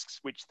tasks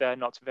which they're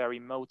not very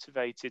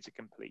motivated to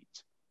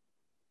complete.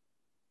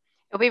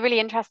 It'll be really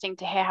interesting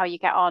to hear how you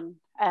get on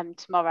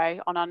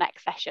tomorrow on our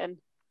next session.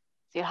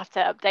 So you'll have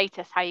to update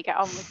us how you get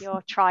on with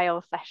your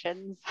trial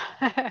sessions.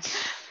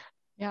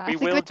 Yeah, we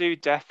will do,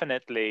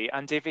 definitely.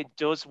 And if it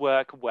does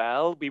work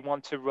well, we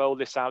want to roll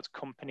this out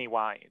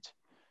company-wide.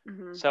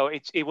 Mm-hmm. So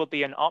it will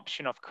be an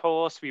option, of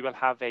course. We will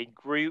have a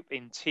group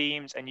in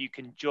Teams and you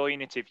can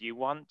join it if you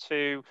want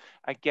to.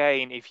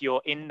 Again, if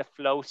you're in the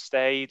flow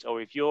state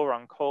or if you're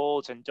on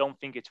calls and don't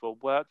think it will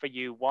work for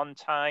you one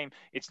time,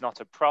 it's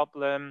not a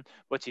problem.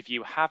 But if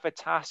you have a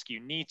task, you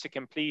need to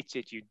complete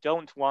it, you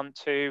don't want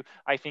to,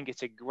 I think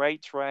it's a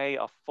great way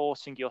of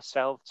forcing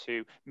yourself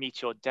to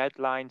meet your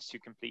deadlines to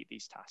complete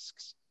these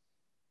tasks.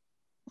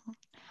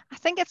 I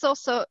think it's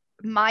also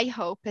my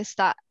hope is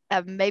that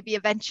maybe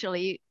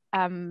eventually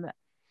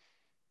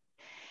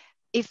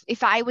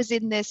if I was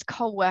in this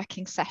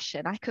co-working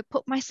session, I could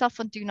put myself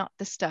on do not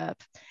disturb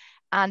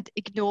and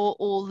ignore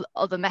all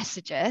other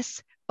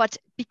messages. But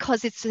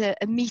because it's a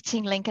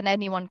meeting link and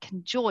anyone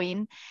can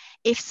join,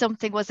 if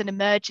something was an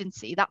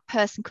emergency, that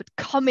person could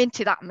come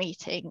into that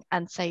meeting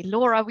and say,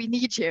 Laura, we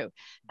need you,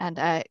 and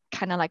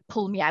kind of like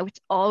pull me out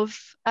of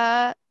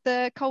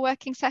the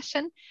co-working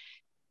session.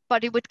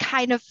 But it would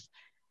kind of,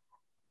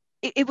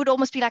 it would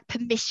almost be like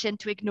permission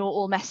to ignore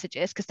all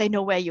messages because they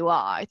know where you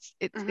are.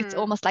 It's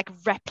almost like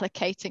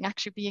replicating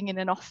actually being in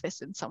an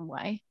office in some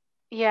way.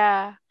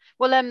 Yeah.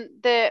 Well,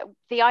 the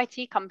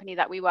IT company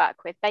that we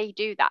work with, they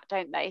do that,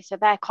 don't they? So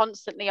they're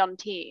constantly on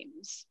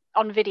Teams,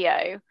 on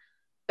video.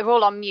 They're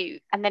all on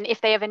mute, and then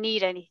if they ever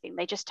need anything,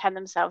 they just turn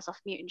themselves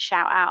off mute and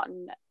shout out,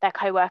 and their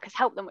co-workers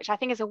help them, which I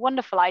think is a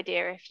wonderful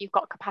idea if you've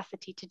got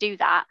capacity to do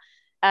that.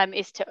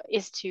 Is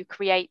to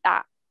create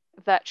that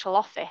virtual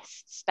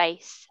office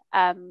space.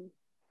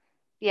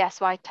 Yeah,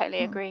 so I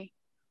totally agree.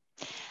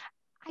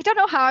 I don't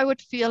know how I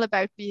would feel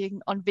about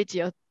being on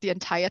video the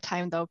entire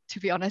time though, to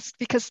be honest,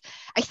 because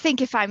I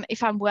think if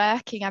I'm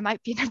working, I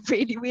might be in a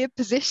really weird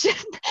position.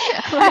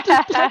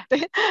 I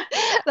might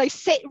like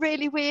sit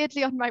really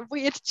weirdly on my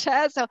weird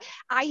chair. So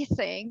I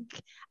think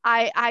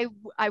I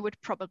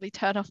would probably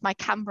turn off my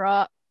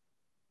camera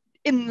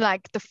in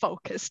like the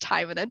focus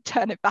time and then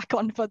turn it back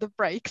on for the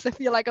breaks. I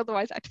feel like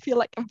otherwise I'd feel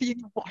like I'm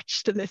being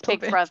watched a little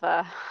bit. Big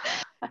Brother.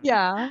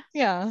 Yeah.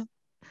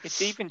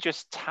 It's even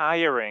just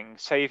tiring.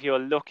 Say if you're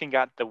looking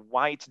at the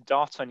white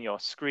dot on your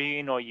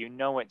screen or you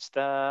know it's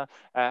there.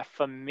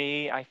 For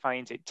me, I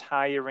find it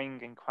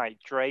tiring and quite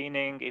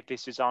draining if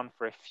this is on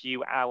for a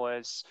few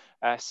hours.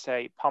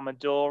 Say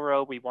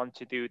Pomodoro, we want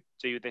to do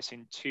this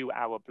in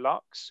 2-hour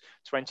blocks,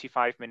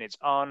 25 minutes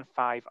on,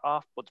 5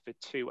 off, but for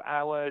 2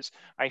 hours.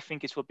 I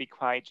think it will be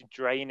quite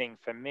draining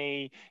for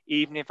me,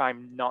 even if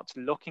I'm not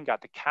looking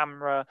at the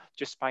camera,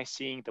 just by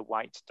seeing the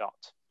white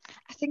dot.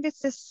 I think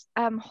it's this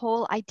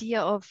whole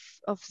idea of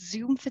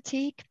Zoom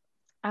fatigue,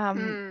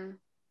 where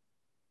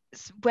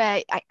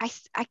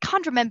I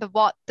can't remember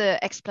what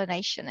the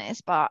explanation is,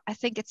 but I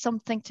think it's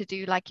something to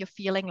do like you're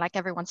feeling like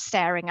everyone's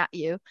staring at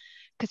you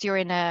because you're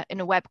in a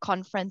web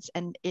conference,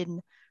 and in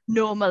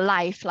normal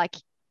life, like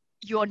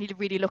you only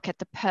really look at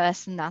the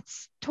person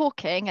that's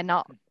talking and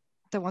not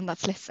the one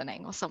that's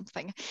listening or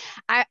something.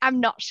 I'm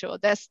not sure.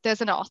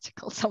 There's an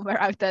article somewhere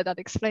out there that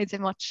explains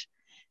it much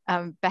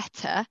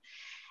better.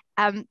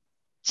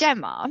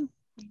 Gemma,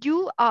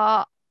 you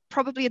are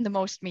probably in the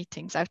most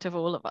meetings out of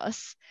all of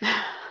us.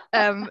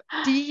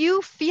 Do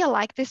you feel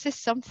like this is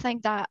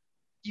something that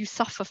you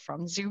suffer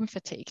from, Zoom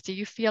fatigue? Do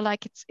you feel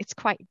like it's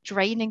quite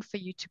draining for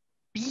you to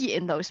be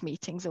in those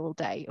meetings all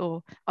day,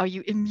 or are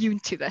you immune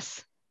to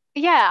this?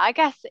 Yeah, I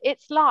guess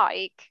it's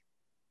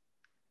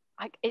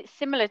it's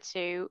similar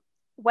to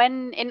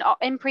when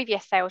in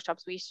previous sales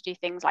jobs we used to do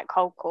things like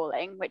cold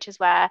calling, which is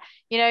where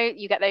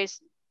you get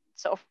those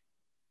sort of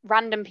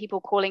random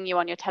people calling you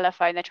on your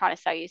telephone. They're trying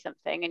to sell you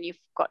something, and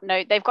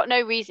they've got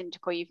no reason to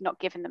call. You've not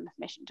given them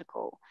permission to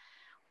call.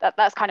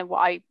 That's kind of what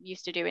I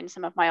used to do in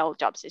some of my old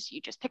jobs, is you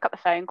just pick up the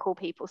phone, call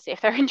people, see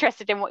if they're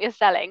interested in what you're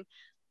selling.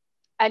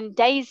 And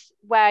days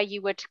where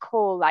you would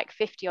call like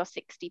 50 or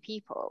 60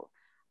 people,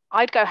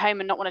 I'd go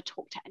home and not want to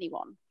talk to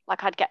anyone.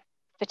 Like I'd get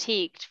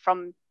fatigued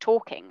from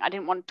talking. I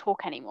didn't want to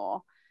talk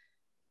anymore.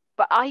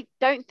 but I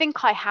don't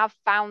think I have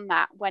found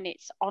that when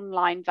it's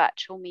online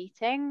virtual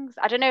meetings.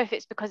 I don't know if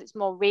it's because it's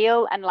more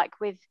real, and like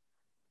with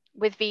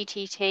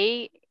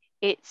VTT,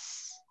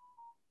 it's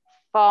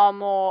far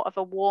more of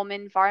a warm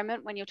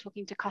environment when you're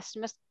talking to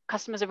customers.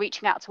 Customers are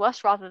reaching out to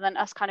us rather than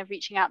us kind of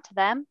reaching out to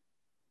them.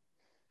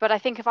 But I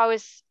think if I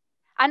was,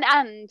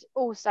 and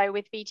also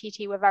with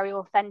VTT, we're very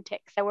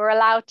authentic. So we're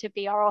allowed to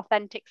be our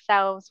authentic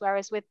selves.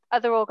 Whereas with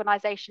other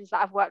organizations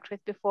that I've worked with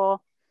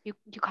before, you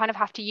kind of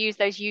have to use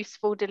those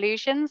useful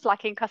delusions,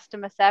 like in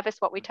customer service,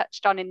 what we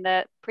touched on in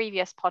the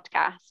previous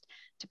podcast,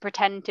 to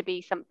pretend to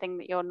be something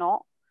that you're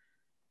not.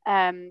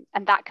 And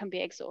that can be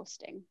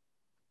exhausting.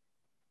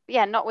 But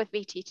yeah, not with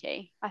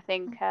VTT. I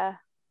think I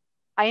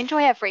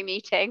enjoy every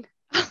meeting.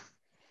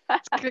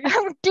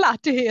 I'm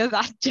glad to hear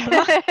that,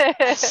 Gemma.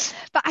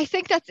 But I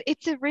think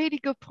it's a really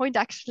good point,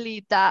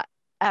 actually, that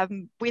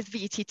with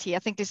VTT, I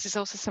think this is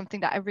also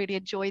something that I really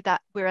enjoy, that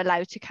we're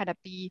allowed to kind of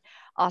be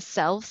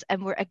ourselves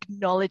and we're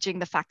acknowledging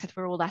the fact that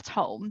we're all at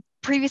home.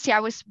 Previously, I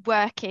was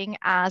working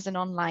as an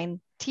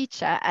online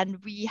teacher, and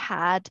we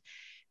had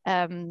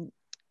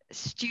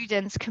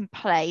students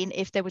complain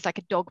if there was like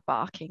a dog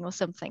barking or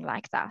something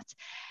like that.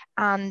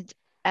 And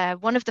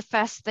one of the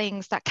first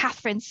things that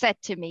Catherine said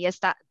to me is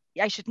that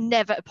I should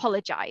never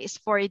apologize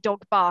for a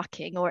dog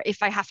barking, or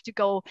if I have to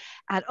go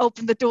and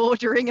open the door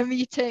during a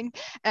meeting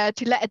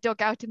to let a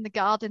dog out in the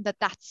garden,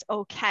 that's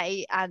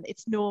okay and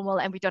it's normal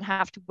and we don't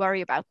have to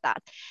worry about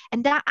that.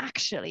 And that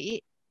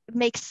actually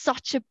makes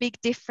such a big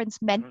difference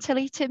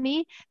mentally to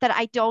me, that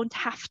I don't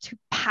have to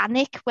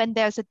panic when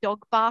there's a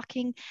dog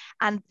barking.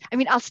 And I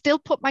mean, I'll still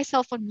put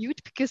myself on mute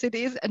because it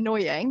is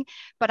annoying,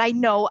 but I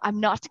know I'm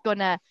not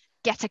gonna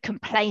get a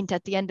complaint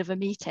at the end of a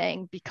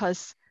meeting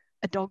because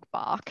a dog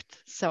barked.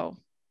 So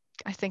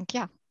I think,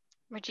 yeah,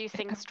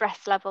 reducing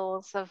stress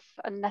levels of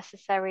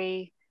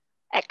unnecessary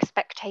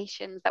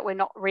expectations that we're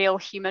not real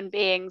human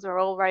beings, we're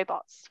all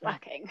robots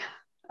working.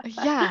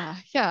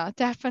 yeah,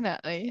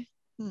 definitely.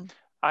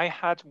 I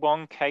had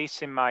one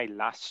case in my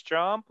last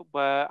job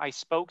where I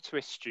spoke to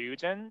a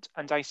student,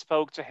 and I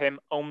spoke to him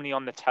only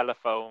on the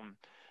telephone.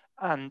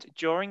 And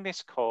during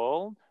this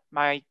call,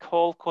 my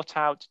call cut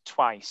out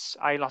twice.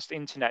 I lost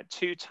internet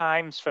 2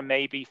 times for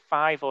maybe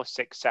 5 or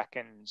 6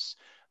 seconds.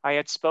 I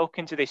had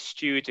spoken to this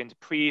student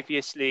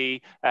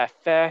previously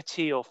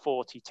 30 or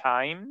 40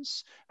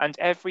 times, and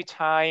every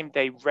time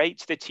they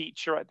rate the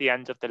teacher at the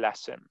end of the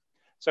lesson.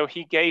 So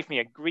he gave me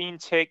a green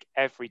tick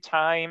every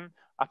time.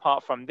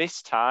 Apart from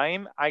this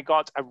time, I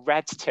got a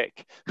red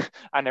tick.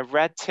 And a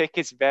red tick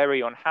is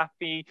very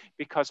unhappy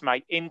because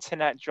my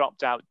internet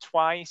dropped out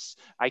twice.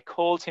 I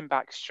called him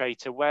back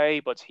straight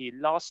away, but he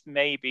lost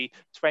maybe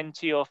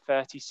 20 or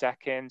 30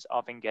 seconds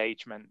of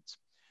engagement.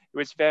 It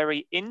was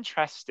very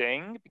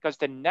interesting because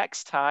the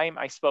next time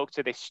I spoke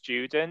to this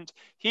student,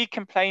 he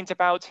complained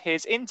about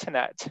his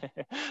internet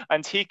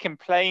and he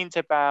complained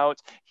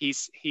about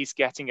he's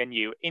getting a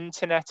new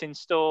internet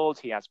installed.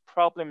 He has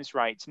problems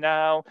right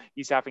now.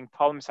 He's having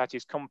problems at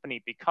his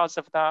company because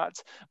of that.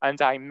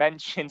 And I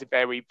mentioned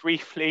very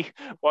briefly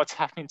what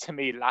happened to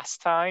me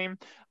last time.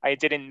 I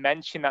didn't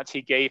mention that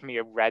he gave me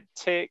a red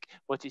tick,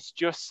 but it's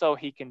just so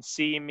he can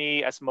see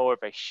me as more of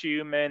a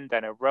human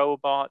than a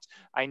robot.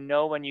 I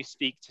know when you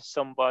speak to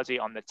somebody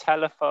on the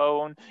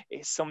telephone,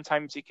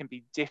 sometimes it can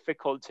be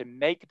difficult to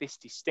make this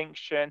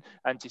distinction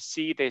and to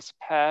see this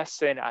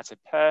person as a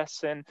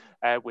person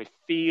with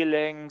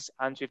feelings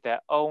and with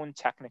their own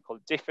technical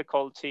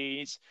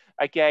difficulties.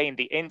 Again,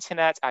 the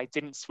internet, I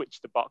didn't switch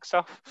the box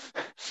off.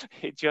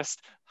 It just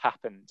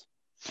happened.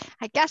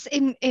 I guess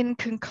in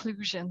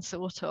conclusion,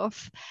 sort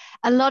of,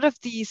 a lot of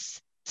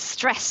these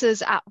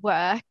stresses at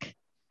work,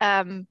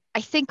 I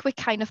think we're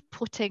kind of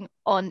putting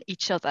on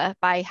each other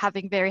by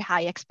having very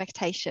high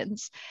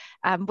expectations,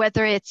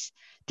 whether it's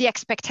the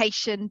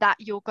expectation that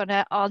you're going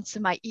to answer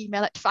my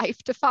email at 5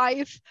 to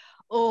 5,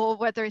 or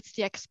whether it's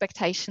the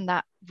expectation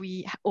that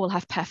we all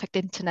have perfect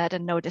internet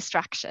and no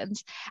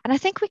distractions. And I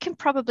think we can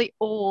probably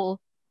all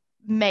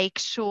make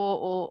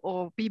sure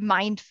or be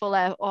mindful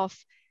of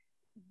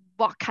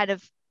what kind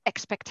of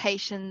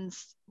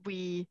expectations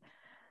we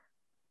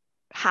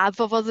have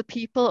of other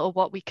people, or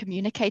what we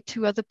communicate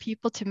to other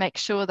people, to make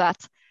sure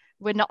that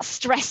we're not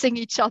stressing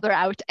each other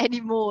out any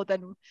more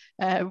than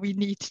we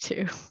need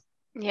to.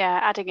 Yeah,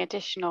 adding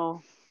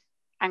additional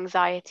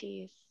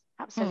anxieties.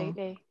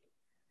 Absolutely.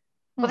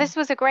 Well, this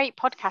was a great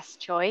podcast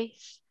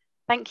choice.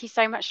 Thank you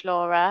so much,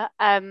 Laura.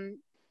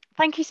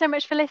 Thank you so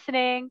much for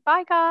listening.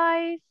 Bye,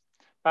 guys.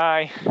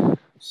 Bye.